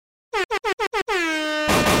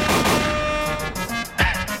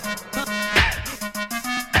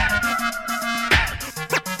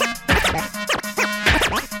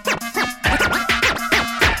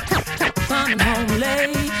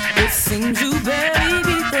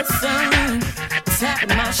sun,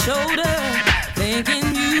 tapping my shoulder, thinking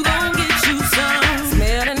you gon' get you some,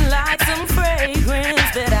 smelling like some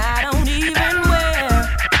fragrance that I don't even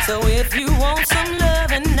wear. So if you want some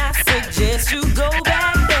loving, I suggest you go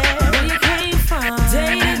back there where you came from.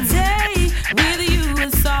 Day to day with you,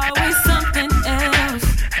 it's always something else,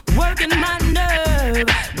 working my nerve.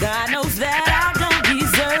 God knows that I don't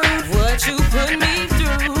deserve what you put me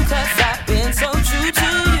through, 'cause I've been so true to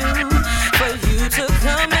you. For you to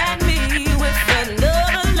come at me with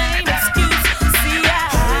another lame excuse. See, I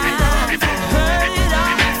heard it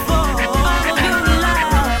all before. All of your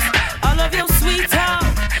lies, all of your sweet talk,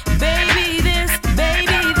 baby this,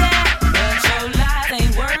 baby that. But your lies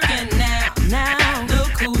ain't working now. Now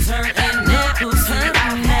look who's hurting now. Who's hurting?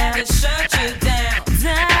 I had to shut you down.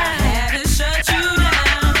 I had to shut you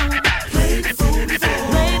down. Played the fool before.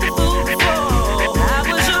 Played the fool before. I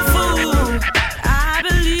was your fool. I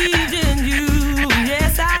believed in you.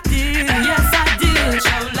 Yes, I did. Yes, I did. But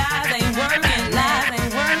your lies ain't working. Lies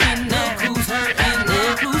ain't working. Look who's hurting.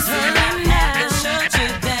 Look who's hurting. I had to shut you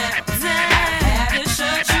down. I had to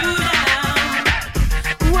shut you down.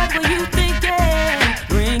 What were you thinking?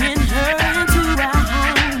 Bringing her into our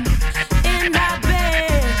home, in my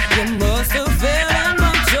bed. You must have fell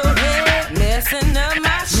amongst your head, messing up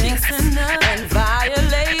my sheets and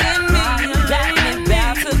violating me. Got me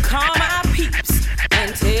about to call my peeps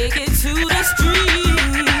and take it to the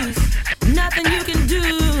streets. Nothing you can do,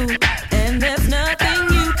 and there's nothing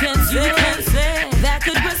you can say that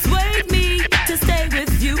could persuade me to stay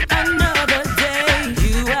with you another day.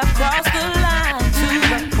 You have crossed the line to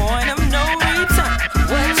the point of no return.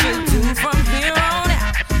 What you do from here on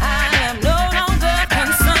out, I am no longer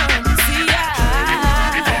concerned. See,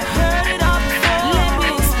 I heard it all before. Let me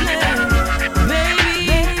explain,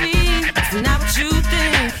 baby. It's not what you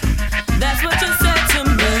think. That's what you say.